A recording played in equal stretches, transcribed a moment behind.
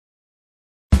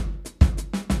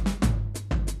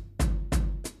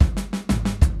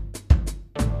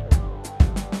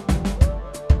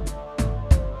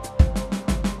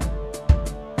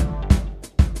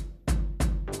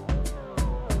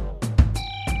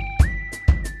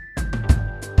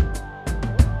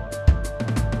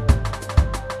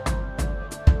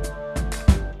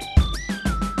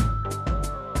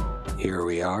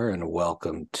are, and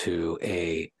welcome to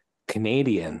a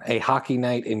Hockey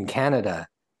Night in Canada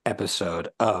episode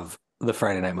of the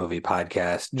Friday Night Movie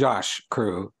Podcast. Josh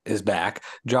Crew is back.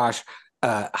 Josh,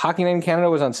 Hockey Night in Canada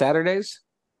was on Saturdays?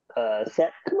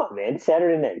 Come on, man.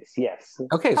 Saturday nights, yes.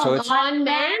 Okay, so it's on,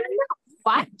 man.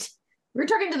 What? We're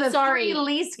talking to the three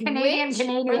least Canadians. I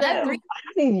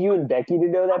need you and Becky to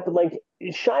know that, but like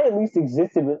Shy at least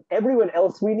existed when everyone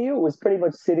else we knew was pretty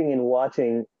much sitting and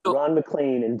watching Ron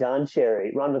MacLean and Don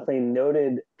Cherry. Ron MacLean,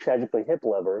 noted tragically hip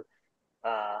lover,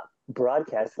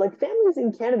 broadcast. Like families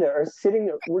in Canada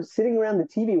were sitting around the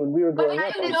TV when we were growing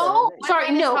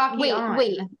up.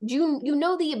 Wait. Do you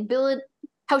know the ability?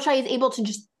 How Shy is able to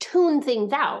just tune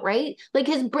things out, right? Like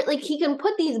he can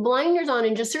put these blinders on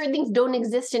and just certain things don't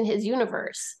exist in his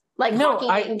universe. Like Hockey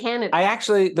Night in Canada.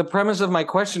 The premise of my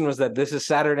question was that this is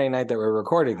Saturday night that we're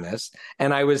recording this,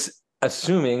 and I was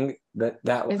assuming that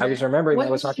I was remembering that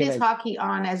was Hockey Night. What is hockey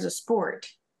on as a sport?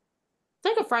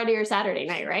 It's like a Friday or Saturday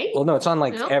night, right? Well, no, it's on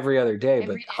every other day,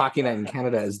 but Hockey Night in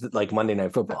Canada is like Monday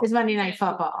Night Football. It's Monday Night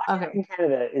Football. Okay. In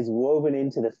Canada is woven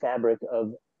into the fabric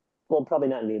of, well, probably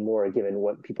not anymore given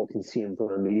what people consume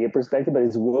from a media perspective, but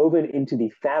it's woven into the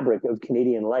fabric of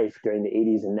Canadian life during the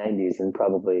 80s and 90s and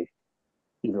probably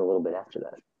even a little bit after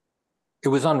that. It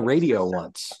was on radio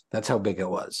once. That's how big it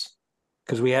was.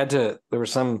 Because there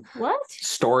was some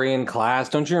story in class.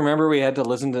 Don't you remember we had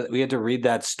to read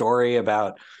that story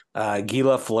about Guy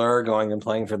Lafleur going and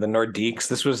playing for the Nordiques?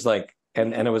 This was like,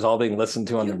 and it was all being listened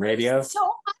to on the radio. So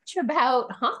much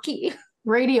about hockey.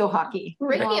 Radio hockey.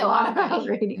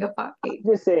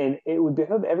 Just saying, it would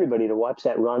behoove everybody to watch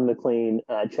that Ron MacLean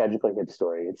tragically hip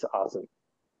story. It's awesome.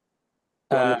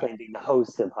 Ron MacLean being the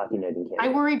host of Hockey Night in Canada. I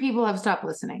worry people have stopped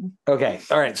listening. Okay.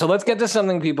 All right. So let's get to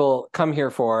something people come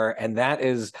here for. And that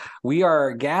is, we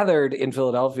are gathered in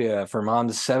Philadelphia for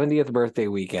Mom's 70th birthday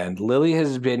weekend. Lily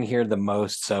has been here the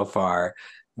most so far.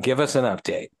 Give us an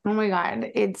update. Oh my God.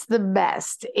 It's the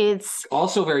best. It's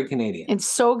also very Canadian. It's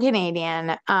so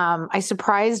Canadian. I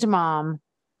surprised Mom,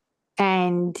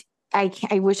 and I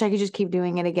wish I could just keep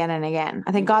doing it again and again.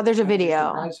 I thank God there's a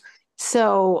video.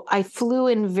 So I flew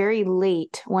in very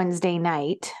late Wednesday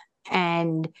night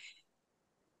and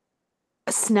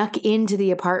snuck into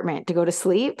the apartment to go to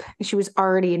sleep. She was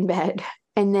already in bed.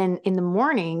 And then in the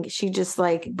morning, she just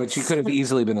like... But she could have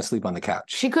easily been asleep on the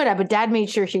couch. She could have, but Dad made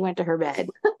sure she went to her bed.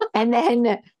 And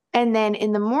then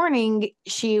in the morning,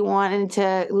 she wanted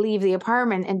to leave the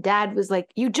apartment. And Dad was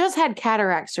like, you just had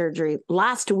cataract surgery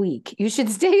last week. You should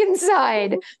stay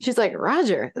inside. She's like,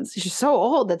 Roger, she's so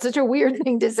old. That's such a weird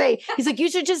thing to say. He's like, you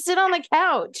should just sit on the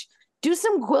couch. Do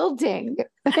some quilting.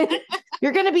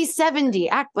 You're going to be 70.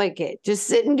 Act like it. Just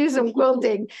sit and do some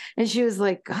quilting. And she was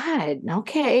like, God,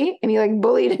 okay. And he like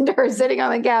bullied into her sitting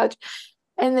on the couch.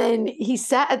 And then he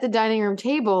sat at the dining room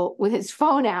table with his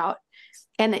phone out.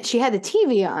 And she had the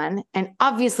TV on. And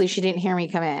obviously she didn't hear me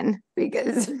come in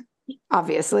because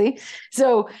obviously.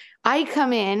 So I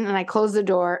come in and I close the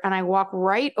door and I walk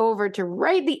right over to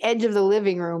right the edge of the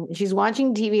living room. She's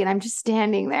watching TV and I'm just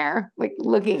standing there like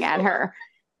looking at her.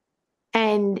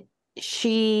 And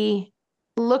she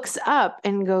looks up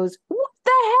and goes, what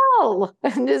the hell?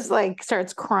 And just like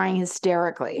starts crying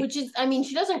hysterically. Which is, I mean,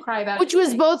 she doesn't cry about Which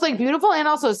was both like beautiful and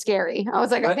also scary. I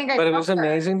was like, But it was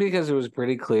amazing because it was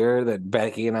pretty clear that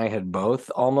Becky and I had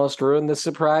both almost ruined the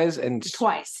surprise. And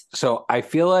twice. So I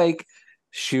feel like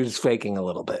she was faking a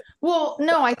little bit. Well,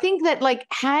 no, I think that like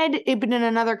had it been in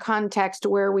another context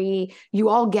where you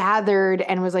all gathered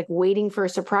and was like waiting for a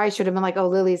surprise, should have been like, oh,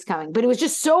 Lily's coming. But it was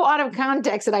just so out of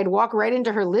context that I'd walk right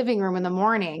into her living room in the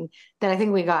morning that I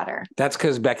think we got her. That's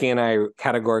because Becky and I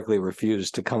categorically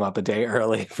refused to come up a day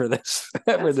early for this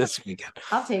weekend.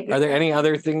 I'll take it. Are there any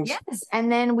other things? Yes.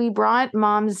 And then we brought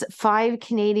Mom's 5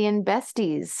 Canadian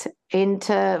besties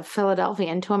into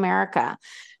Philadelphia, into America,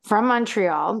 from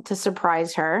Montreal to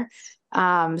surprise her.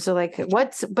 So like,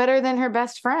 what's better than her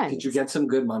best friend? Did you get some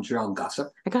good Montreal gossip?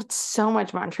 I got so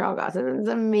much Montreal gossip. It's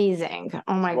amazing.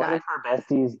 Oh my God. One of her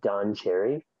besties, Don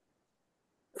Cherry.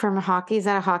 From hockey? Is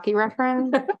that a hockey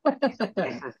reference? This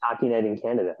is Hockey Night in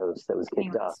Canada host that was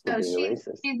kicked off for being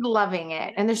racist. She's loving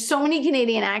it. And there's so many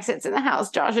Canadian accents in the house,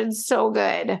 Josh. It's so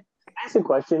good. Ask a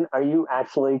question. Are you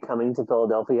actually coming to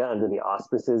Philadelphia under the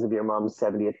auspices of your mom's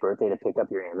 70th birthday to pick up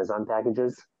your Amazon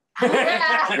packages?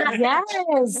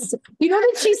 Yes. You know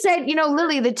that she said,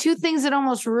 Lily, the 2 things that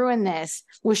almost ruined this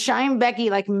was Shy and Becky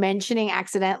like mentioning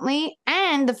accidentally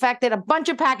and the fact that a bunch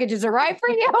of packages arrived for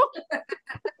you.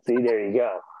 See, there you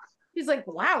go. She's like,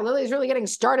 wow, Lily's really getting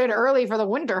started early for the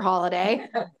winter holiday.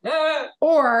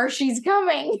 Or she's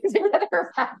coming to get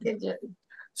her packages.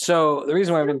 So the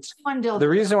reason why we were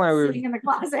sitting in the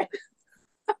closet.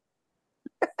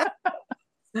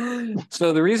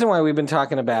 So the reason why we've been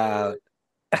talking about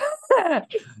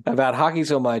hockey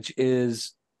so much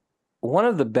is one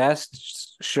of the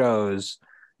best shows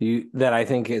that I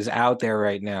think is out there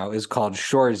right now is called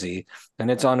Shoresy, and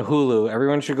it's on Hulu.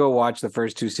 Everyone should go watch the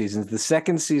first 2 seasons. The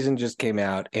second season just came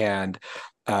out, and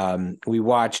we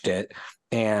watched it.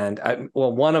 And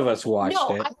one of us watched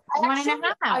it.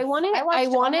 I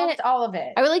wanted all of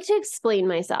it. I would like to explain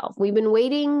myself. We've been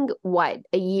waiting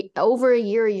over a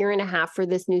year and a half for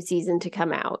this new season to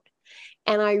come out.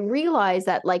 And I realized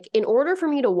that, like, in order for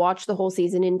me to watch the whole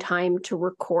season in time to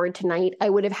record tonight,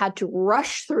 I would have had to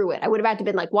rush through it. I would have had to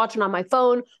been like watching on my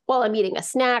phone while I'm eating a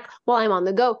snack, while I'm on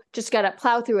the go, just gotta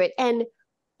plow through it. And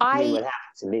what happened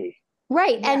to me.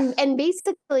 Right. Yes. And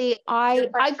basically I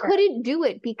couldn't do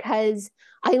it because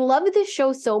I love this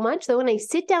show so much that when I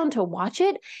sit down to watch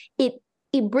it, it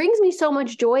brings me so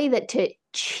much joy that to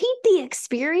cheat the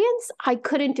experience, I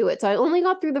couldn't do it. So I only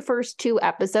got through the first 2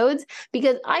 episodes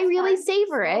because I really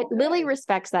savor it. Okay. Lily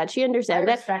respects that. She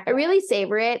understands that. I really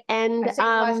savor it. And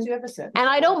last 2 episodes. And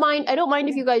I don't mind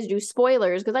if you guys do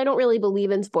spoilers because I don't really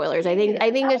believe in spoilers. I think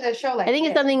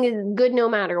it's something good no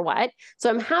matter what. So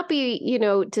I'm happy,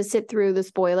 to sit through the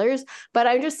spoilers, but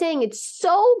I'm just saying it's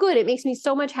so good. It makes me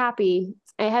so much happy.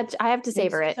 I have to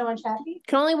savor it. So much happy.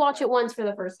 Can only watch it once for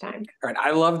the first time. All right.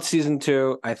 I loved season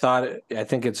 2. I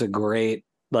think it's a great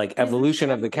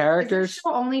evolution of the characters. Is it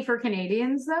only for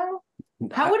Canadians though?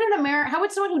 How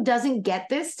would someone who doesn't get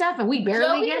this stuff, and we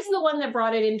barely get the one that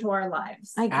brought it into our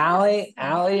lives. Allie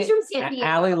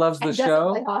loves the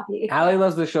show. Allie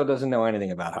loves the show, doesn't know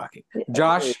anything about hockey.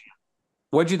 Josh,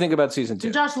 what'd you think about season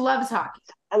 2? Josh loves hockey.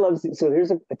 I love it. So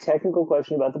here's a technical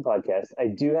question about the podcast. I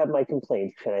do have my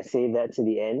complaints. Can I save that to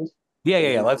the end?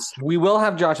 Yeah. We will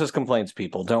have Josh's complaints,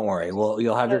 people. Don't worry.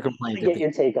 You'll have your complaint. Get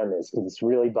your take on this because it's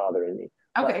really bothering me.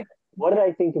 Okay. What did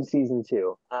I think of season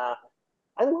 2? I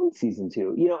loved season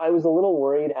 2. I was a little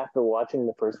worried after watching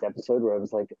the first episode where I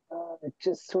was like, it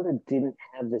just sort of didn't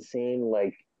have the same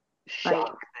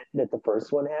shock that the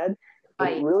first one had.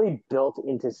 But it really built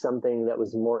into something that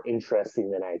was more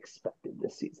interesting than I expected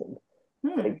this season.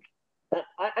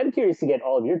 I'm curious to get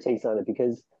all of your takes on it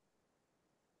because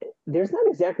there's not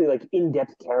exactly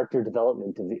in-depth character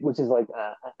development, which is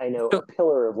I know a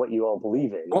pillar of what you all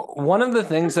believe in. One of the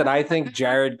things that I think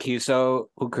Jared Kiso,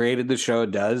 who created the show,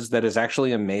 does that is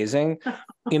actually amazing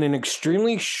in an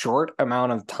extremely short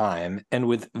amount of time and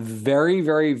with very,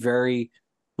 very, very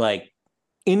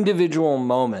individual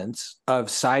moments of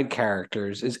side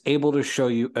characters is able to show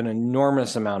you an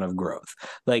enormous amount of growth.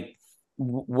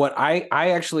 What I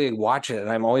actually watch it and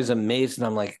I'm always amazed and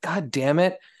I'm like, God damn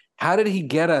it. How did he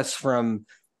get us from,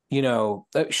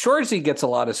 Shoresy gets a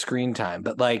lot of screen time,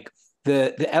 but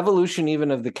the evolution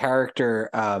even of the character,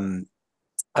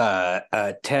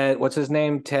 Ted, what's his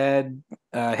name? Ted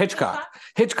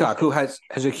Hitchcock, who has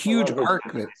a huge arc.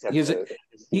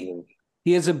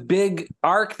 He has a big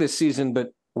arc this season,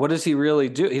 but what does he really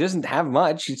do? He doesn't have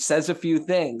much. He says a few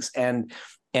things and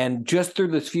just through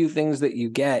the few things that you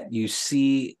get, you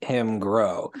see him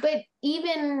grow. But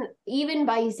even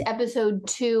by episode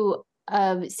 2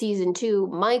 of season 2,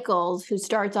 Michaels, who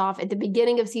starts off at the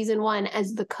beginning of season 1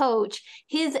 as the coach,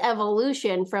 his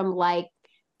evolution from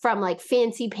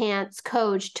fancy pants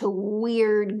coach to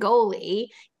weird goalie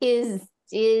is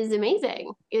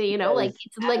amazing.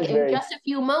 It's just a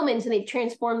few moments and they've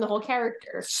transformed the whole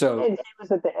character. So it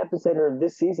was at the epicenter of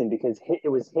this season because it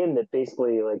was him that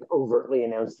basically overtly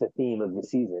announced the theme of the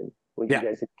season. You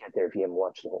guys can get there if you haven't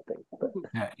watched the whole thing.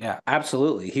 But. Yeah,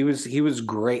 absolutely. He was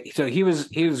great. So he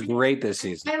was great this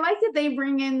season. I like that they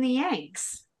bring in the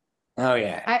Yanks. Oh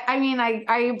yeah.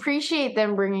 I appreciate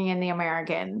them bringing in the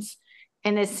Americans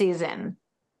in this season.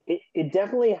 It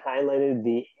definitely highlighted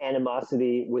the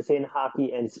animosity within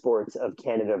hockey and sports of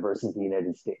Canada versus the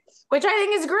United States. Which I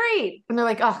think is great. And they're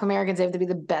like, Americans have to be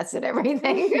the best at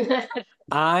everything.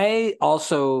 I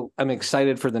also am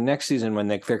excited for the next season when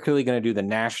they're clearly going to do the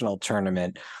national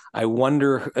tournament. I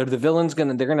wonder, are the villains they're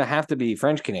going to have to be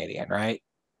French-Canadian, right?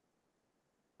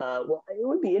 Well, it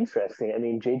would be interesting. I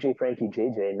mean, Frankie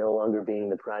JJ no longer being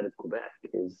the pride of Quebec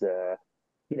is...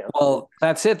 Well,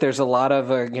 that's it. There's a lot of,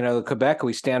 Quebec,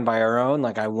 we stand by our own.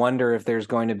 I wonder if there's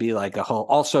going to be a whole,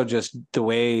 also just the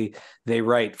way they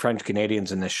write French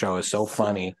Canadians in this show is so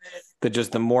funny that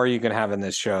just the more you can have in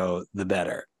this show, the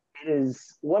better. It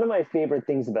is one of my favorite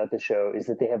things about the show is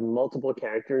that they have multiple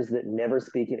characters that never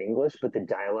speak in English, but the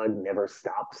dialogue never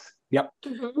stops. Yep.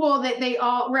 Mm-hmm. Well, they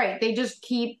all, right. They just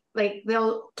keep,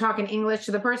 they'll talk in English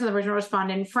to the person will respond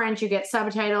in French. You get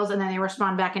subtitles and then they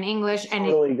respond back in English. And it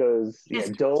really goes,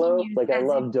 Dolo. I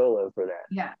love Dolo for that.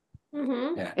 Yeah.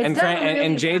 Mm-hmm. Yeah,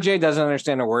 and JJ doesn't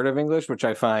understand a word of English, which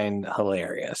I find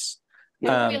hilarious.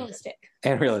 Realistic.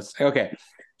 And realistic. Okay.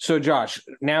 So, Josh,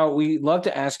 now we love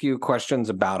to ask you questions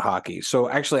about hockey. So,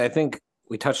 actually, I think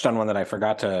we touched on one that I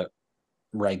forgot to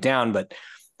write down, but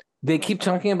they keep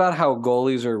talking about how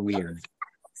goalies are weird.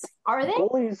 Are they?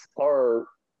 Goalies are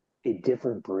a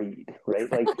different breed,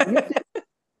 right?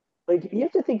 Like you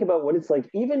have to think about what it's like.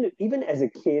 Even as a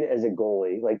kid, as a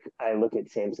goalie, like I look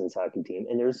at Samson's hockey team,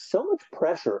 and there's so much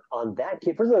pressure on that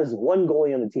kid. First of all, there's one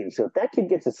goalie on the team, so if that kid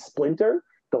gets a splinter,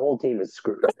 the whole team is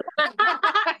screwed.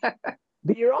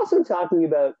 But you're also talking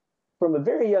about, from a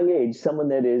very young age, someone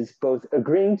that is both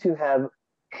agreeing to have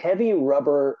heavy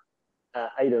rubber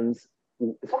items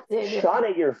shot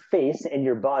at your face and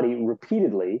your body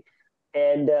repeatedly,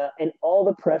 and all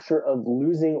the pressure of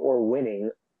losing or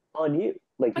winning on you.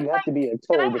 Like you have to be a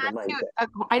totally different mindset.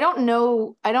 I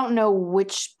don't know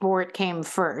which sport came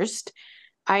first.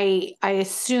 I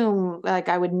assume, like,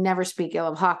 I would never speak ill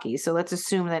of hockey, so let's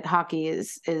assume that hockey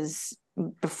is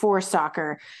before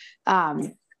soccer.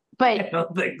 But I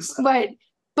don't think so.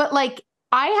 But like,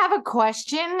 I have a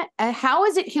question. How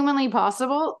is it humanly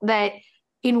possible that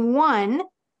in one,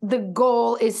 the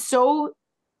goal is so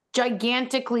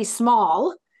gigantically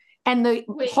small and the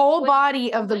whole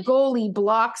body of the goalie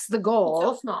blocks the goal?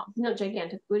 So small, no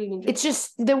gigantic. What do you mean? It's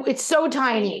just it's so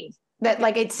tiny that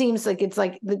like it seems like it's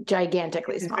like the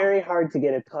gigantically It's small. very hard to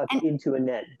get a puck into a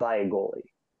net by a goalie.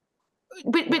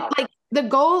 But like the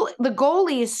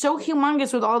goalie is so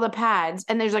humongous with all the pads,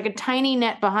 and there's like a tiny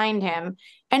net behind him.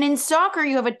 And in soccer,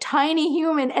 you have a tiny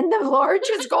human and the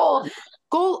largest goal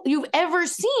you've ever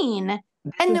seen.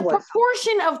 And the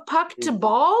proportion of puck to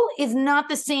ball is not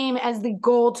the same as the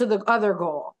goal to the other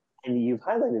goal. And you've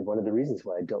highlighted one of the reasons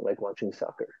why I don't like watching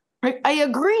soccer. I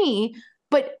agree,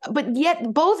 but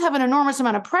yet both have an enormous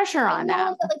amount of pressure on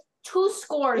them. Like 2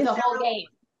 scores the whole game.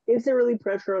 Is there really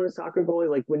pressure on a soccer goalie?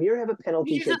 Like when you have a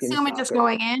penalty you kick just assume it's just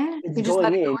going in? It's you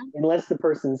going in unless the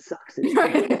person sucks at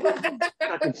it.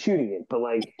 Not shooting it, but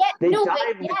like they dive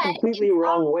the completely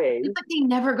wrong way. But they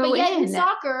never go in. In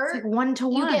soccer, it's like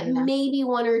 1-to-1. You get maybe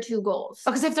 1 or 2 goals.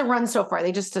 Because they have to run so far.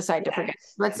 They just decide to forget.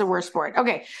 That's the worst sport.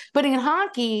 Okay. But in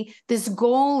hockey, this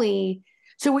goalie,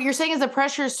 so what you're saying is the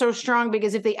pressure is so strong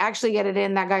because if they actually get it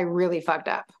in, that guy really fucked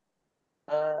up.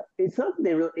 It's not that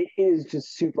they really, it is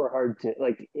just super hard to,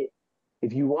 like,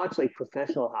 if you watch like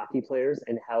professional hockey players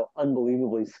and how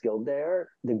unbelievably skilled they are,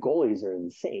 the goalies are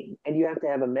insane. And you have to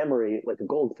have a memory like a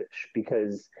goldfish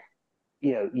because,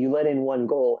 you know, you let in one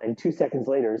goal and 2 seconds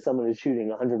later, someone is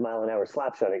shooting a 100-mile-an-hour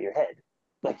slap shot at your head.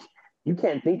 Like, you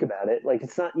can't think about it. Like,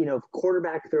 it's not, you know, if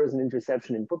quarterback throws an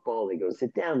interception in football, they go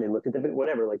sit down, they look at the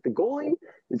whatever. Like, the goalie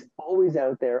is always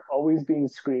out there, always being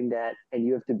screamed at, and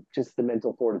you have to just the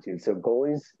mental fortitude. So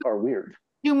goalies are weird.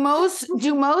 Do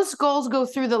most goals go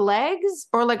through the legs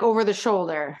or like over the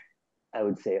shoulder? I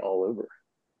would say all over.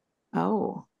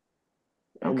 Oh.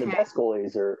 And the best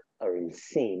goalies are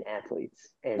insane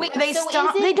athletes. And wait, they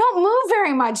stop. They don't move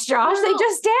very much, Josh. No. They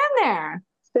just stand there.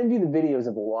 Send you the videos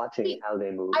of watching how they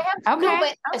move.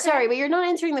 Sorry, but you're not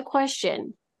answering the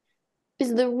question.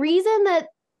 Is the reason that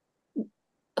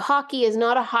hockey is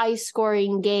not a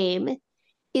high-scoring game?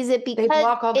 Is it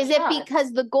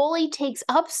because the goalie takes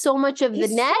up so much of the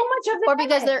net, or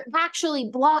because they're actually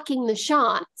blocking the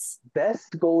shots?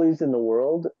 Best goalies in the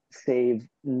world save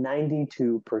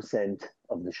 92%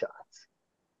 of the shots.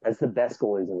 That's the best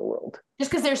goalies in the world. Just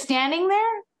because they're standing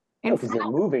there? Because they're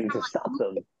moving to stop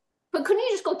them. But couldn't you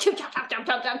just go chop, chop, chop, chop,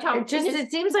 chop, chop, chop?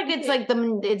 It seems like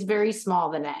it's very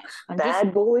small, the net.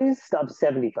 Bad goalies stop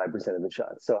 75% of the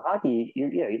shots. So hockey,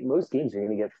 most games you're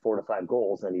going to get 4 to 5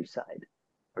 goals on each side.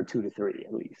 Or 2 to 3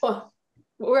 at least. Well,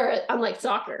 we're unlike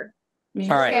soccer. All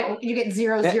right, you get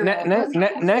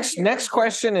 0-0. Next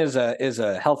question is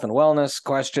a health and wellness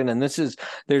question, and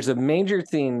there's a major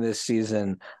theme this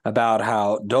season about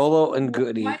how Dolo and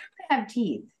Goody. Why do they have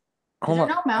teeth? Hold on.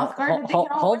 No mouth guard.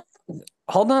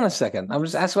 Hold on a second. I'm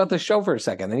just asking about the show for a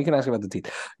second, then you can ask about the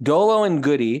teeth. Dolo and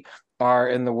Goody are,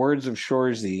 in the words of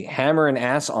Shoresy, hammer and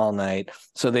ass all night.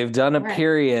 So they've done a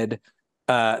period.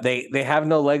 They have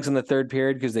no legs in the third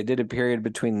period because they did a period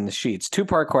between the sheets.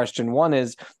 2-part question. One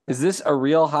is this a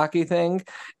real hockey thing?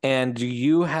 And do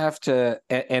you have to,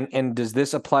 and does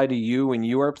this apply to you when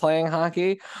you are playing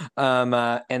hockey? And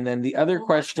then the other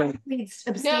question.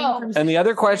 No. And the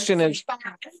other question is.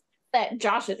 That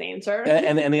Josh's answer.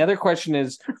 And the other question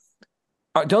is,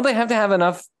 don't they have to have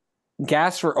enough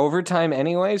gas for overtime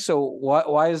anyway? So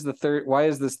why is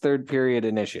this third period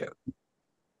an issue?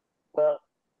 Well,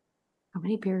 how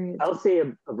many periods? I'll say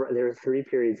there are 3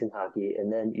 periods in hockey,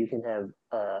 and then you can have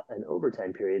an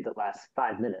overtime period that lasts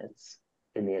 5 minutes.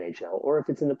 in the NHL, or if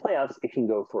it's in the playoffs, it can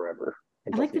go forever.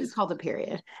 I like that it's called a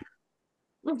period.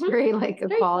 It's very like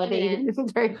equality.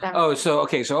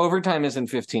 So overtime isn't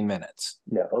 15 minutes.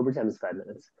 No, overtime is 5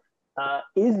 minutes.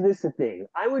 Is this a thing?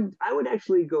 I would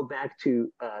actually go back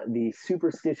to the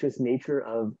superstitious nature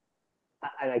of,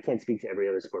 and I can't speak to every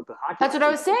other sport, but hockey. That's what I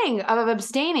was saying, of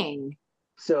abstaining.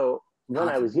 So when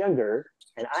I was younger,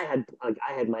 and I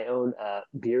had my own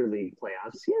beer league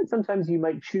playoffs. Yeah, sometimes you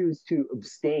might choose to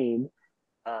abstain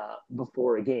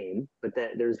before a game, but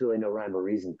there's really no rhyme or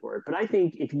reason for it. But I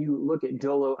think if you look at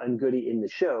Jolo and Goody in the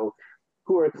show,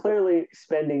 who are clearly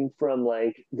spending from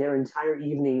like their entire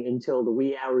evening until the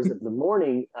wee hours of the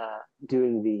morning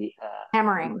doing the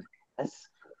hammering.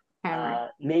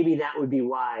 Maybe that would be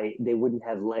why they wouldn't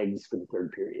have legs for the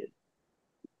third period.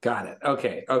 Got it.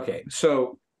 Okay.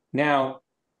 So now,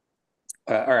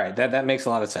 all right, that makes a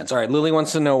lot of sense. All right, Lily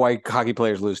wants to know why hockey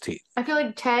players lose teeth. I feel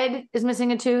like Ted is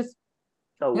missing a tooth.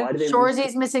 Oh, why do they?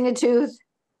 Shoresy's missing a tooth.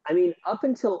 I mean, up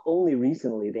until only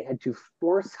recently, they had to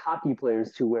force hockey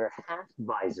players to wear half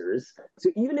visors. So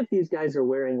even if these guys are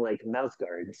wearing like mouth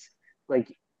guards, like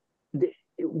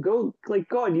go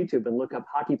on YouTube and look up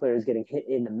hockey players getting hit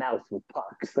in the mouth with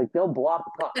pucks. Like they'll block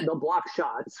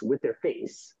shots with their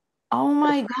face. Oh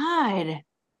my God.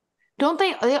 Don't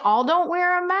they all don't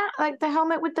wear a mask, like the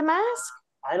helmet with the mask?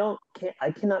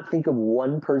 I cannot think of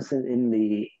one person in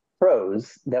the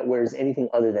pros that wears anything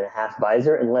other than a half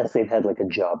visor unless they've had like a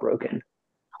jaw broken.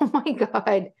 Oh my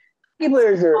God. Hockey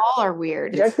players all are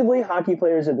weird. Objectively, hockey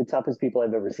players are the toughest people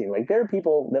I've ever seen. Like there are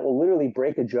people that will literally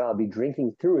break a jaw, be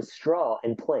drinking through a straw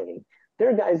and playing. There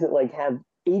are guys that like have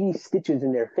 80 stitches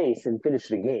in their face and finish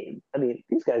the game. I mean,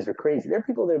 these guys are crazy. There are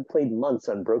people that have played months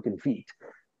on broken feet.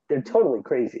 They're totally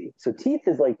crazy. So teeth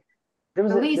is like the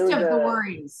least of the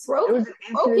worries. There was an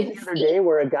incident the other day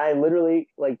where a guy literally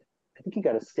like I think he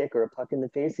got a stick or a puck in the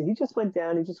face, and he just went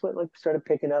down. He just went like started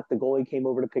picking up. The goalie came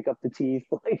over to pick up the teeth.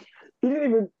 Like he didn't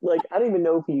even like. I don't even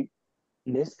know if he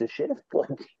missed a shift. Like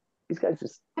these guys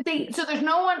just. So there's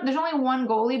no one. There's only one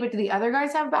goalie, but do the other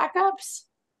guys have backups?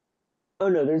 Oh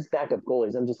no, there's backup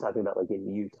goalies. I'm just talking about like in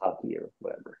youth hockey or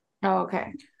whatever. Oh,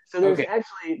 okay. So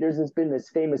there's been this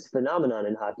famous phenomenon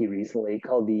in hockey recently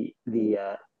called the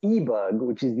e-bug,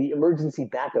 which is the emergency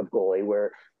backup goalie,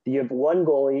 where you have one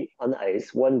goalie on the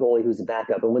ice, one goalie who's a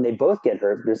backup, and when they both get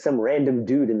hurt, there's some random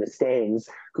dude in the stands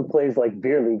who plays like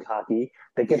beer league hockey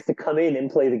that gets to come in and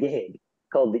play the game,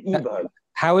 called the e-bug.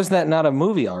 How is that not a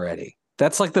movie already?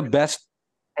 That's like the best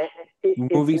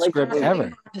movie script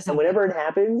ever. And whenever it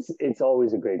happens, it's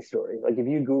always a great story. Like if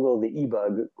you Google the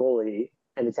e-bug goalie,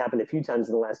 and it's happened a few times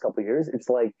in the last couple of years, it's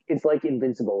like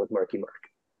Invincible with Marky Mark.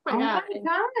 Oh my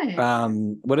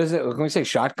God. What is it? Can we say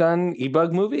shotgun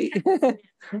e-bug movie?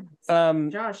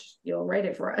 Josh, you'll write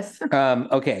it for us.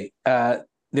 Okay.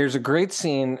 There's a great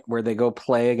scene where they go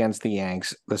play against the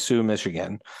Yanks, the Sioux,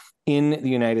 Michigan, in the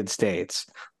United States.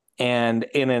 And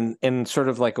in sort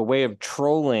of like a way of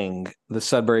trolling the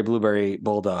Sudbury Blueberry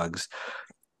Bulldogs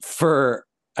for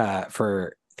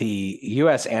the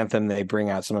U.S. anthem, they bring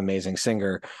out some amazing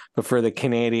singer, but for the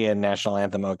Canadian national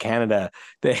anthem of Canada,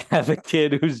 they have a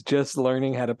kid who's just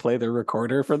learning how to play the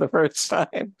recorder for the first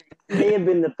time. It may have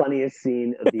been the funniest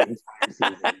scene of the entire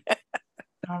season.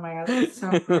 Oh my God, that's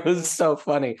so it was so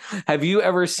funny. Have you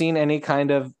ever seen any kind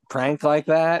of prank like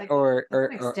that, or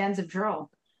extensive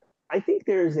troll? I think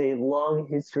there's a long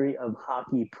history of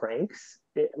hockey pranks.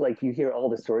 Like you hear all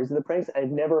the stories of the pranks.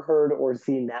 I've never heard or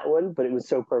seen that one, but it was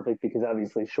so perfect because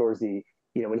obviously Shoresy,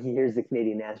 when he hears the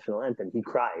Canadian national anthem, he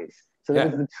cries. So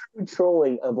there's the true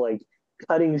trolling of like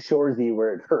cutting Shoresy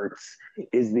where it hurts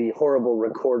is the horrible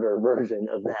recorder version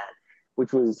of that,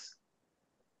 which was,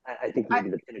 I think, maybe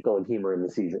the pinnacle of humor in the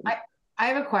season. I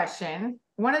have a question.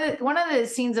 One of the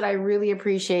scenes that I really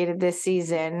appreciated this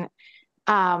season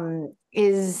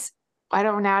is I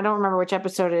don't remember which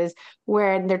episode it is,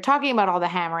 where they're talking about all the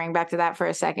hammering, back to that for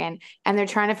a second, and they're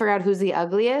trying to figure out who's the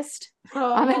ugliest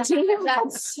on the team.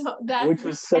 Which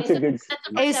was such a good scene.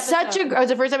 It's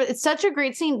the first episode. It's such a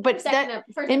great scene, but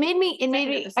it made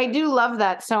me I do love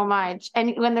that so much.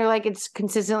 And when they're like, it's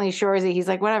consistently Shoresy, he's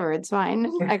like, whatever, it's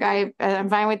fine. Like I'm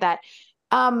fine with that.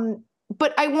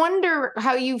 But I wonder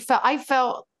how you felt.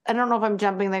 I don't know if I'm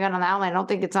jumping the gun on the outline. I don't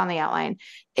think it's on the outline.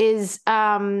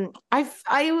 I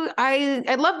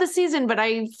love the season, but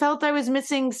I felt I was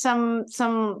missing some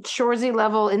Shoresy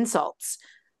level insults.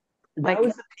 That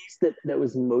was the piece that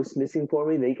was most missing for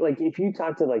me. They like if you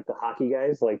talk to like the hockey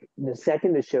guys, like the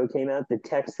second the show came out, the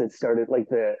text that started like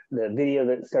the video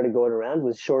that started going around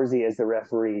was Shoresy as the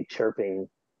referee chirping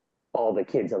all the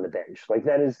kids on the bench. Like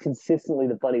that is consistently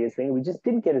the funniest thing. We just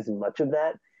didn't get as much of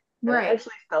that. And right. I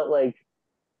actually felt like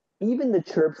even the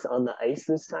chirps on the ice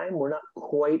this time were not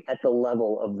quite at the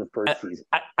level of the first season.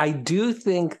 I do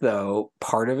think, though,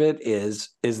 part of it is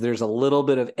there's a little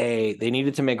bit of they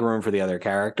needed to make room for the other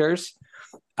characters.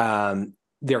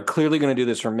 They're clearly going to do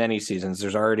this for many seasons.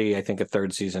 There's already, I think, a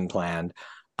third season planned.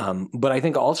 But I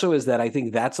think also is that I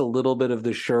think that's a little bit of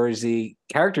the Shoresy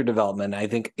character development. I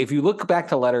think if you look back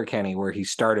to Letterkenny, where he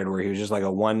started, where he was just like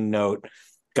a one-note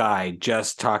guy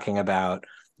just talking about,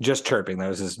 just chirping, that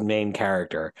was his main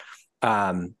character.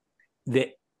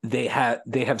 They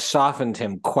have softened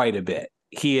him quite a bit.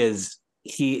 He is.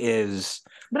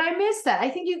 But I miss that. I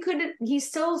think he's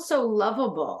still so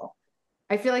lovable.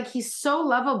 I feel like he's so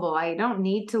lovable. I don't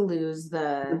need to lose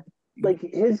the. Like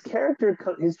his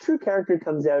true character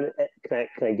comes out. Can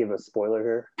I give a spoiler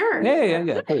here? Sure.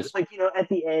 Yeah. Please. Like, at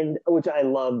the end, which I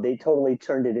love, they totally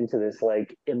turned it into this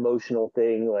like emotional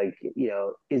thing. Like,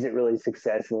 is it really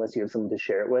success unless you have someone to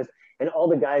share it with? And all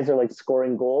the guys are like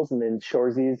scoring goals, and then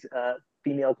Shoresy's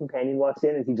female companion walks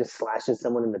in, and he just slashes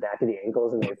someone in the back of the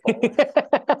ankles, and they fall.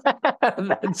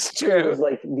 That's true. It was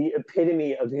like the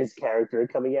epitome of his character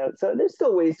coming out. So there's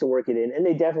still ways to work it in, and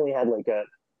they definitely had like a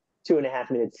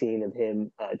 2.5-minute scene of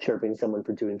him chirping someone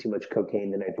for doing too much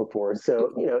cocaine the night before.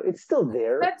 So, it's still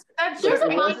there. There's a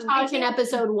montage in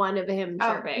episode 1 of him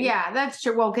chirping. Yeah, that's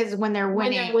true. Well, because when they're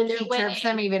winning, he chirps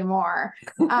them even more.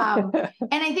 And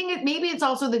I think maybe it's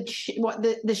also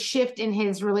the shift in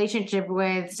his relationship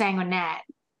with Sanguinet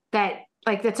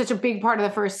that's such a big part of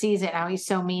the first season, how he's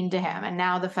so mean to him. And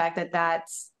now the fact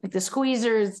that's like the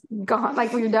squeezer's gone,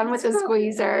 like we've done with the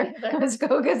squeezer, the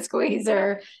Skoga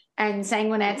squeezer. And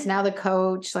Sanguinet's now the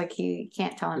coach. Like he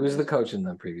can't tell him. He was the coach in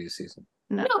the previous season.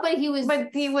 No, but he was.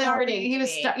 He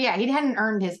hadn't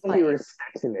earned his place. He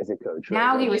respects him as a coach. Right?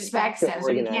 Now he respects him,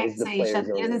 so he can't say he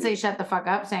doesn't say shut the fuck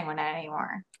up, Sanguinet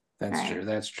anymore. That's true.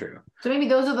 That's true. So maybe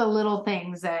those are the little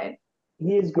things that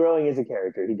he is growing as a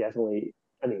character. He definitely.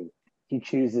 I mean, he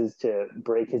chooses to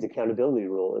break his accountability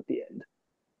rule at the end.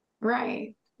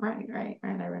 Right. I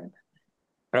read it.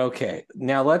 Okay,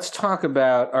 now let's talk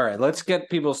about. All right, let's get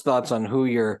people's thoughts on who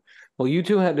you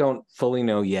two don't fully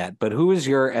know yet, but who is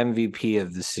your MVP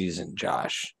of the season,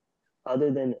 Josh? Other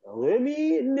than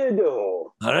Remy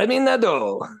Nadeau.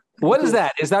 What is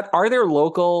that? Are there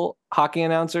local hockey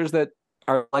announcers that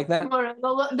are like that?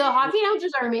 The hockey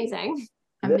announcers are amazing.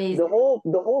 Amazing.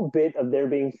 The whole bit of there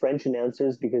being French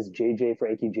announcers because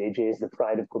Frankie JJ is the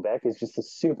pride of Quebec is just a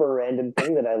super random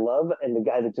thing that I love, and the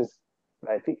guy that just.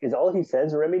 I think is all he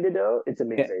says, Remy Nadeau. It's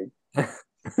amazing.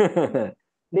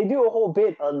 They do a whole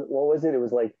bit on what was it? It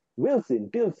was like Wilson,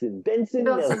 Benson.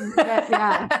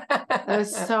 Yeah, that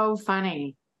was so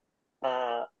funny.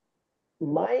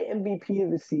 My MVP of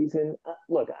the season.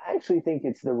 Look, I actually think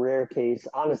it's the rare case,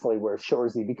 honestly, where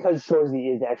Shoresy, because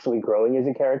Shoresy is actually growing as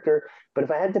a character. But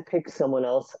if I had to pick someone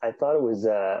else, I thought it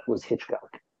was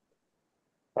Hitchcock.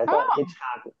 I thought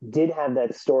Hitchcock did have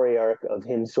that story arc of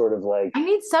him sort of like... I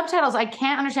need subtitles. I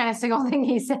can't understand a single thing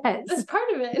he says. That's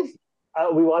part of it.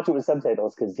 We watch it with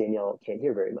subtitles because Danielle can't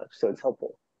hear very much, so it's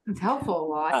helpful. It's helpful.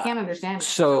 Well, I can't understand it.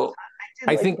 So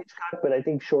I think Hitchcock, but I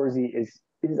think Shoresy is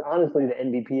honestly the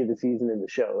MVP of the season in the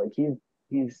show. Like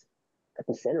he's at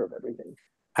the center of everything.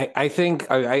 I think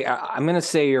I'm going to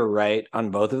say you're right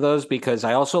on both of those because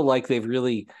I also like they've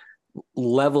really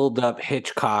leveled up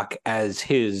Hitchcock as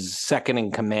his second in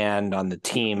command on the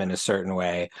team in a certain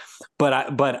way.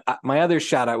 But my other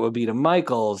shout out would be to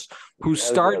Michaels, who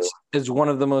starts as one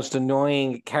of the most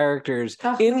annoying characters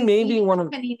in maybe one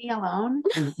of alone.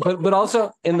 But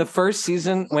also in the first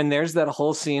season when there's that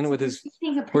whole scene with his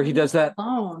where he does that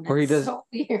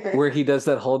where he does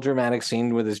that whole dramatic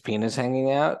scene with his penis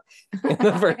hanging out in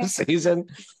the first season.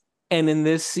 And in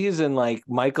this season, like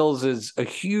Michaels is a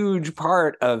huge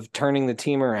part of turning the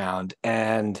team around.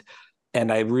 And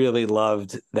I really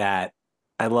loved that.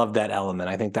 I loved that element.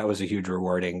 I think that was a huge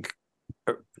rewarding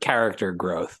character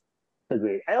growth.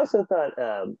 Agreed. I also thought,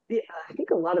 I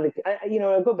think a lot of it,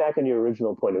 I'll go back on your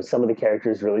original point of some of the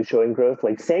characters really showing growth,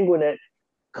 like Sanguinet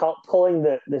pulling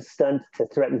the stunt to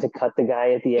threaten to cut the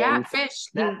guy at the end. Fish.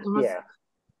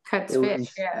 Cuts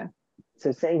fish.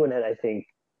 So Sanguinet, I think,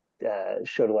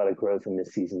 showed a lot of growth in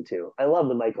this season too. I love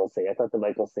the Michaels thing. I thought the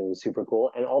Michaels thing was super cool,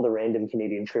 and all the random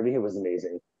Canadian trivia was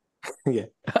amazing. Yeah.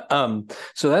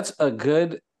 So that's a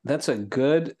good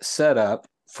setup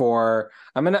for.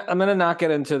 I'm gonna not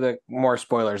get into the more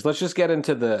spoilers. Let's just get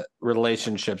into the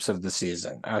relationships of the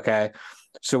season. Okay.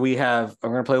 So I'm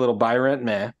gonna play a little by rent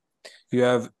meh. You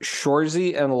have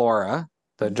Shoresy and Laura,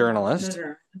 the journalist.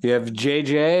 You have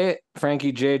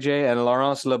Frankie JJ, and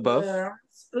Laurence Leboeuf.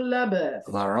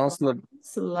 Laurence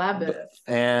Leboeuf.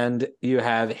 And you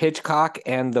have Hitchcock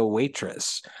and the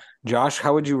waitress. Josh,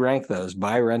 how would you rank those?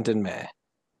 Buy, rent, and May.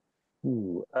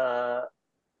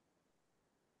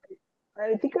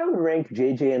 I think I would rank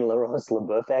JJ and Laurence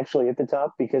LeBoeuf actually at the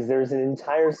top because there's an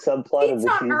entire subplot of the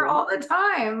season. Her all the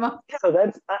time. Yeah,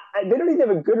 they don't even have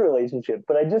a good relationship,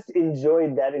 but I just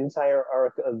enjoyed that entire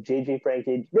arc of JJ Frank.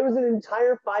 There was an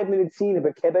entire 5-minute scene of a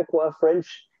Quebecois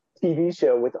French TV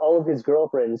show with all of his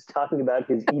girlfriends talking about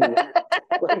his eating.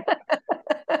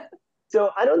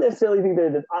 So I don't necessarily think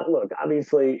they're look,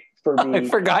 obviously for me. I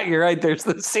forgot you're right. There's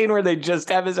the scene where they just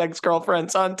have his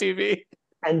ex-girlfriends on TV.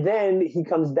 And then he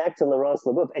comes back to Laurence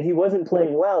LeBoeuf, and he wasn't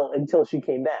playing well until she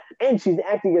came back. And she's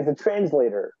acting as a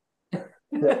translator. So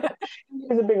she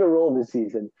has a bigger role this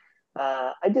season.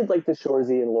 I did like the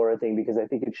Shoresy and Laura thing because I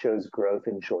think it shows growth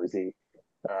in Shoresy.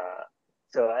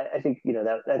 So I think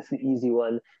that's the easy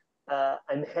one.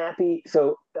 I'm happy.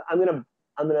 So I'm gonna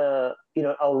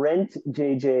I'll rent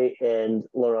JJ and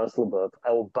Laurence LeBoeuf.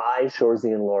 I will buy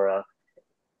Shoresy and Laura.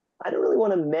 I don't really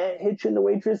want to met Hitch in The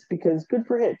Waitress because good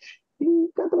for Hitch. He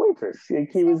got The Waitress.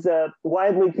 He was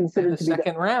widely considered to be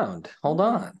second round. Hold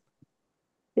on.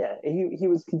 Yeah, he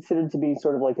was considered to be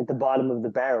sort of like at the bottom of the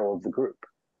barrel of the group.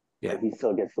 Yeah, but he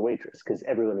still gets The Waitress because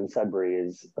everyone in Sudbury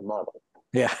is a model.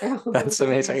 Yeah, that's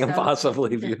amazing.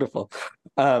 Impossibly beautiful.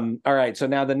 All right, so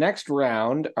now the next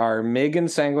round are Mig and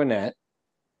Sanguinet,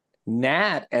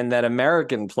 Nat and that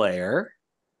American player,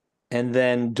 and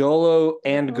then Dolo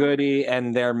and Goody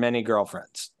and their many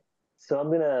girlfriends. So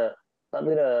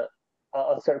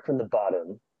I'll start from the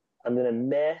bottom. I'm gonna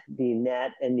meh the Nat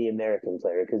and the American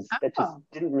player because that just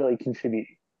didn't really contribute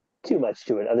too much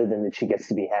to it, other than that she gets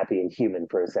to be happy and human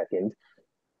for a second.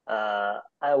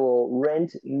 I will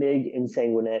rent Mig and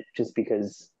Sanguinet just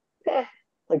because,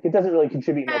 it doesn't really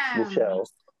contribute much to the show.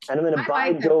 And I'm gonna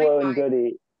buy Dolo and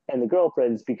Goody and the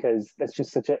girlfriends because that's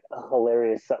just such a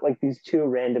hilarious, like these two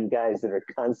random guys that are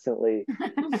constantly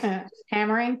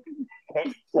hammering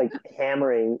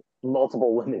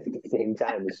multiple women at the same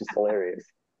time. It's just hilarious.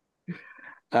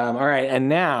 All right, and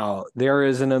now there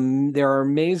are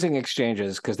amazing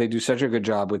exchanges because they do such a good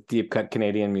job with deep cut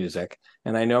Canadian music.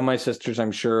 And I know my sisters,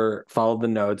 I'm sure, followed the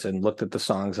notes and looked at the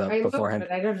songs up beforehand.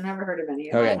 I never heard of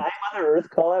any. Okay. I Mother Earth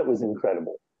call out was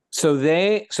incredible. So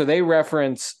they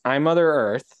reference I Mother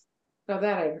Earth. So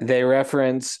that they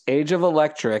reference Age of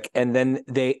Electric, and then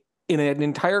they in an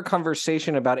entire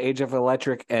conversation about Age of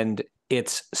Electric and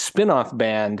its spin-off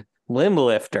band Limb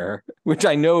Lifter, which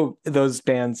I know those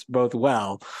bands both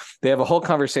well. They have a whole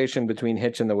conversation between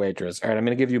Hitch and The Waitress. All right, I'm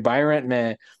going to give you Buy, Rent,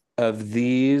 May of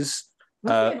these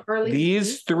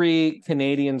three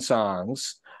Canadian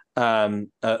songs.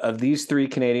 Of these three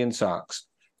Canadian songs,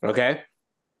 okay,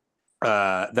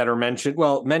 that are mentioned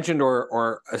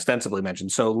or ostensibly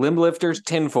mentioned. So Limb Lifter's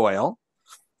Tinfoil,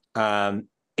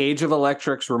 Age of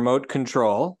Electric's Remote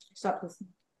Control. Stop listening.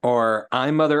 Or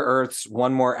I Mother Earth's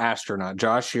One More Astronaut.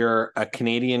 Josh, you're a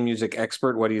Canadian music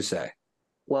expert. What do you say?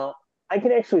 Well, I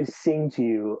can actually sing to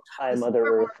you I Mother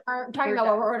Earth. We're talking about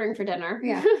what we're ordering for dinner.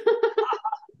 Yeah.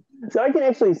 So I can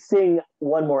actually sing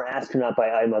One More Astronaut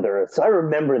by I Mother Earth. So I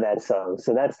remember that song.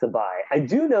 So that's the buy. I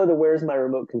do know the Where's My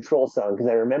Remote Control song because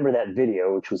I remember that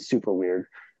video, which was super weird.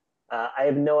 I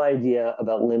have no idea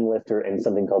about Limb Lifter and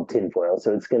something called Tinfoil.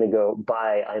 So it's going to go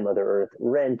buy I Mother Earth,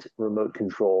 rent Remote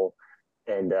Control,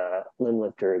 and Limb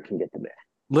Lifter can get the bag.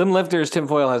 Limb Lifter's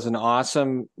Tinfoil has an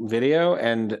awesome video,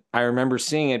 and I remember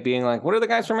seeing it being like, what are the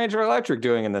guys from Age of Electric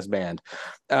doing in this band?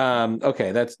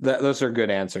 Okay, those are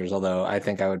good answers, although I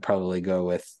think I would probably go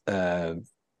with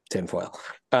Tinfoil.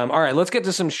 All right, let's get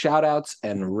to some shout outs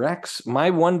and recs. My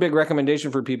one big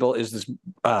recommendation for people is this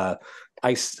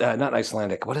not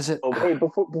Icelandic. What is it? Okay,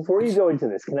 before you go into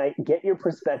this, can I get your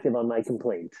perspective on my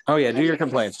complaint? Oh yeah, do your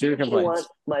complaints. Your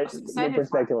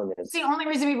perspective on this. It's the only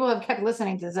reason people have kept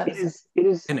listening to this episode.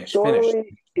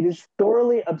 It is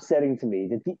thoroughly upsetting to me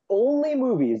that the only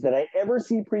movies that I ever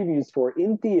see previews for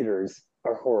in theaters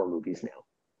are horror movies now.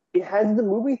 It has the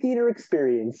movie theater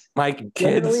experience. My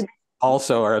kids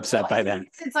also are upset by that.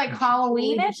 It's like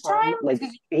Halloween-ish time? Like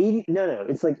 80, no,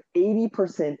 it's like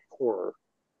 80% horror.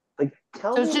 Like,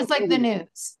 so it's just like the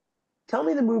news. Tell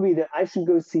me the movie that I should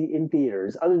go see in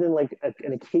theaters, other than like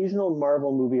an occasional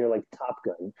Marvel movie or like Top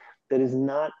Gun, that is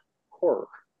not horror.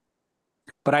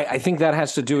 But I think that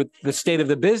has to do with the state of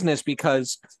the business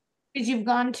because you've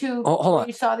gone to hold on.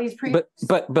 You saw these previews.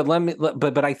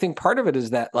 But I think part of it is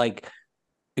that like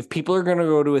if people are going to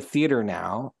go to a theater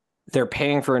now, they're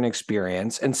paying for an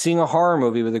experience, and seeing a horror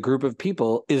movie with a group of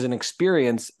people is an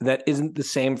experience that isn't the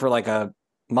same for like a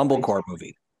mumblecore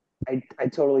movie. I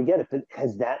totally get it, but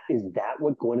is that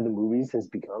what going to the movies has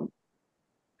become?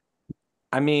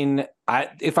 I mean,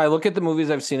 if I look at the movies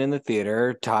I've seen in the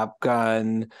theater, Top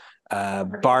Gun,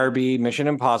 Barbie, Mission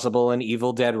Impossible, and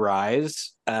Evil Dead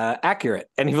Rise, accurate.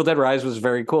 And Evil Dead Rise was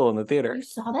very cool in the theater. You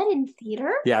saw that in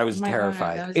theater? Yeah, I was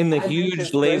terrified. In the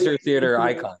huge laser theater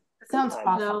icon. Sounds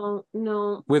awesome.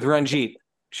 No. With Ranjit.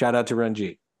 Shout out to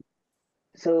Ranjit.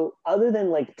 So other than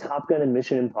like Top Gun and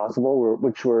Mission Impossible,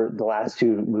 which were the last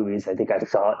two movies I think I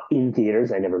saw in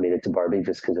theaters, I never made it to Barbie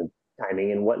just because of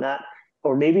timing and whatnot.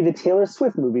 Or maybe the Taylor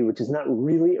Swift movie, which is not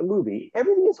really a movie.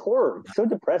 Everything is horror. It's so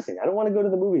depressing. I don't want to go to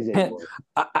the movies anymore.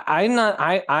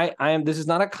 I am. This is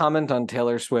not a comment on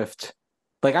Taylor Swift.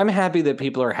 Like, I'm happy that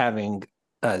people are having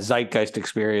zeitgeist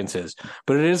experiences,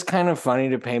 but it is kind of funny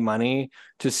to pay money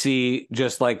to see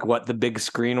just like what the big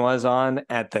screen was on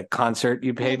at the concert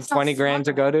you paid 20 grand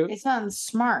to go to. It sounds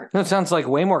smart. No, it sounds like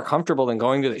way more comfortable than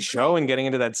going to the show and getting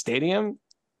into that stadium.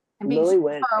 And being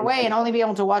far away and only be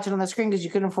able to watch it on the screen because you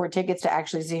couldn't afford tickets to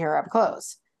actually see her up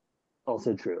close.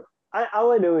 Also true.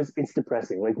 All I know is it's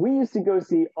depressing. Like, we used to go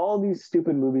see all these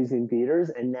stupid movies in theaters,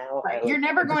 and now you're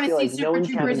never going to see Super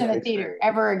Troopers in a theater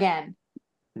ever again.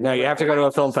 No, you have to go to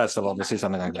a film festival to see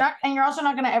something like that. And you're also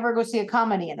not going to ever go see a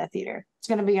comedy in a theater. It's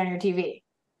going to be on your TV.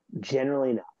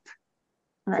 Generally not.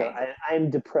 Right. So I'm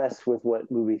depressed with what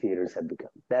movie theaters have become.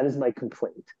 That is my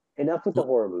complaint. Enough with the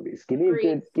horror movies. Give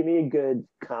me a good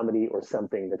comedy or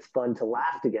something that's fun to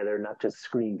laugh together, not just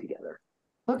scream together.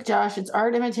 Look, Josh, it's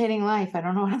art imitating life. I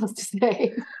don't know what else to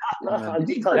say.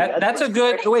 That's a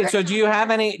good. Wait, so do you have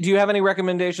any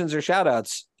recommendations or shout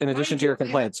outs in addition to your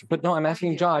complaints? But no, I'm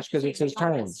asking Josh because it's his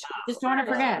turn. Just don't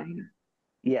forget.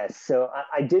 Yes, so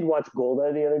I did watch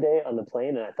Golda the other day on the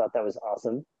plane, and I thought that was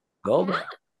awesome. Golda?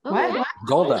 What?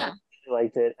 Golda. I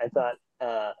liked it. I thought.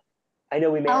 I know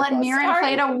we made Helen Mirren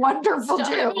played a wonderful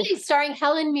Jew. Starring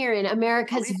Helen Mirren,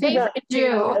 America's favorite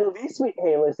Jew. At least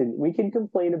listen, we can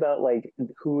complain about like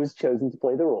who was chosen to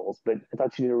play the roles, but I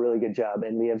thought she did a really good job.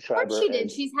 And Liev Schreiber. Of course she did.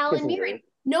 She's Helen Mirren.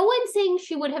 No one's saying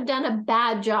she would have done a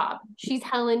bad job. She's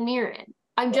Helen Mirren.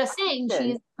 I'm just saying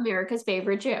she's America's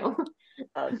favorite Jew.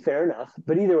 Fair enough.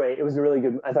 But either way, it was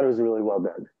I thought it was really well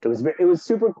done. It was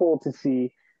super cool to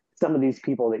see some of these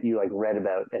people that you like read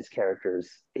about as characters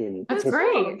in. That's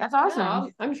great. That's awesome. Yeah,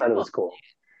 I'm sure it was cool.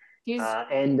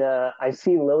 And I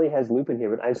see Lily has Lupin here,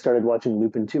 but I've started watching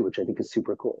Lupin 2, which I think is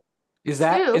super cool. Is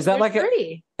that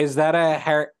a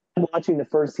Harry? I'm watching the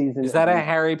first season. Is that a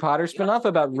Harry Potter spinoff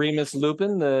about Remus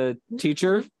Lupin, the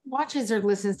teacher? Watches or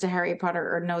listens to Harry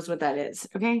Potter or knows what that is.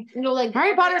 Okay. No, like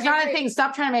Harry Potter's not a thing.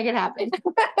 Stop trying to make it happen.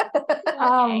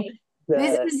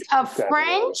 This is a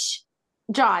French.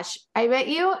 Josh, I bet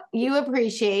you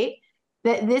appreciate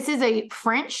that this is a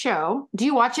French show. Do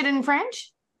you watch it in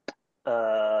French?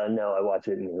 No, I watch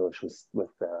it in English with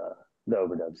the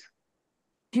overdubs.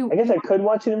 I guess I could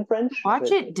watch it in French. Watch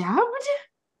it dubbed?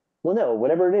 Well, no,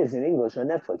 whatever it is in English on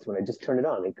Netflix, when I just turn it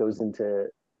on, it goes into...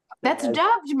 That's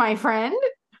dubbed, my friend.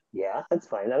 Yeah, that's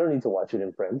fine. I don't need to watch it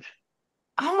in French.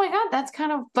 Oh my God, that's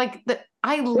kind of like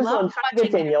I'm trying to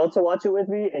get Danielle to watch it with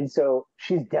me, and so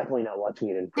she's definitely not watching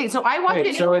it in French. So I watch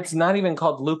it. So it's not even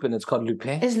called Lupin; it's called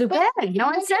Lupin. It's Lupin. No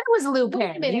one said it was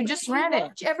Lupin. You just read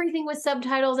it. Everything with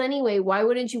subtitles anyway. Why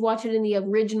wouldn't you watch it in the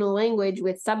original language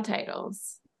with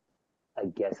subtitles? I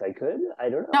guess I could. I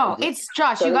don't know. No, it's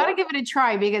Josh. You got to give it a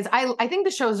try because I think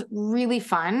the show's really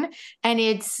fun and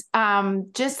it's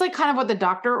just like kind of what the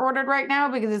doctor ordered right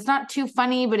now because it's not too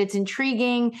funny, but it's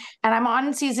intriguing. And I'm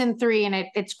on season 3 and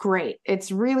it's great.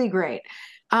 It's really great.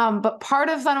 But part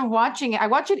of fun of watching it, I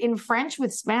watch it in French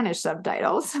with Spanish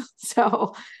subtitles.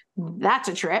 So that's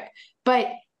a trip. But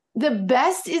the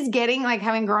best is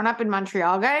having grown up in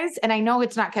Montreal, guys. And I know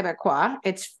it's not Quebecois,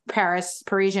 it's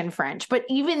Parisian French. But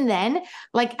even then,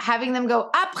 like having them go,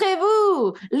 après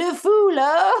vous, le fou,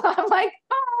 là. I'm like,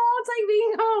 oh, it's like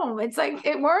being home. It's like,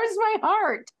 it warms my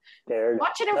heart.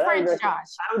 Watch it in French,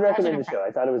 Josh. I would recommend the show.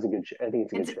 I thought it was a good show. I think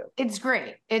it's a good show. It's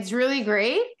great. It's really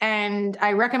great. And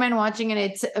I recommend watching it.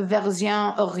 It's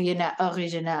version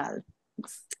originale.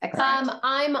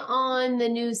 I'm on the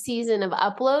new season of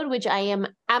Upload, which I am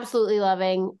absolutely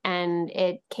loving, and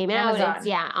it came out. It's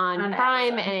on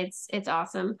Prime, Amazon. And it's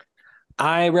awesome.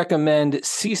 I recommend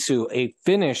Sisu, a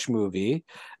Finnish movie.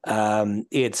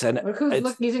 It's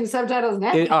using subtitles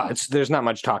now. There's not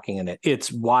much talking in it.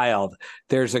 It's wild.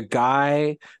 There's a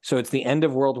guy. So it's the end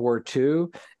of World War II,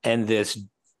 and this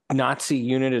Nazi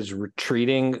unit is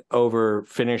retreating over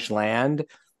Finnish land,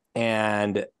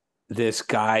 and this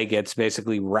guy gets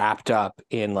basically wrapped up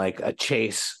in like a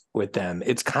chase with them.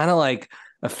 It's kind of like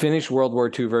a Finnish World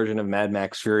War II version of Mad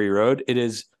Max Fury Road. It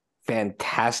is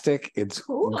fantastic. It's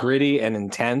gritty and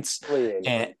intense.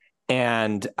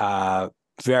 And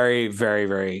very, very,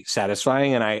 very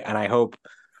satisfying. And I hope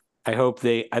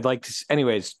I'd like to,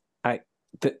 anyways,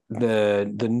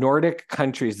 the Nordic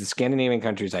countries, the Scandinavian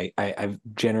countries, I've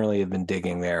generally have been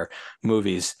digging their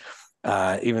movies.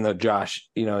 Even though Josh,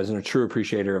 isn't a true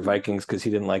appreciator of Vikings because he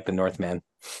didn't like the Northman.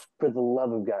 For the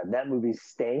love of God, that movie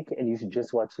stank, and you should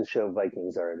just watch the show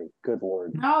Vikings already. Good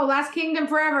Lord. No, Last Kingdom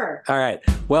forever. All right.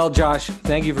 Well, Josh,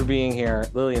 thank you for being here.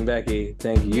 Lily and Becky,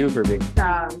 thank you for being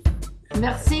here.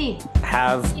 Merci.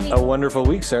 Have a wonderful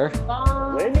week, sir.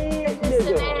 A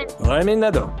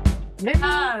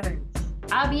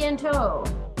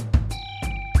bientôt.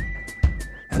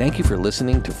 Thank you for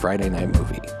listening to Friday Night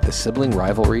Movie, the sibling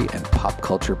rivalry and pop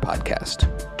culture podcast.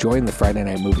 Join the Friday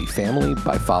Night Movie family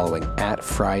by following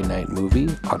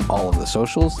 @FryNightMovie on all of the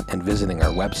socials and visiting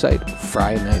our website,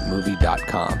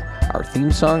 FryNightMovie.com. Our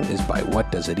theme song is by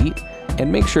What Does It Eat? And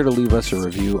make sure to leave us a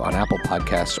review on Apple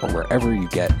Podcasts or wherever you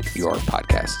get your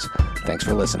podcasts. Thanks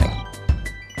for listening.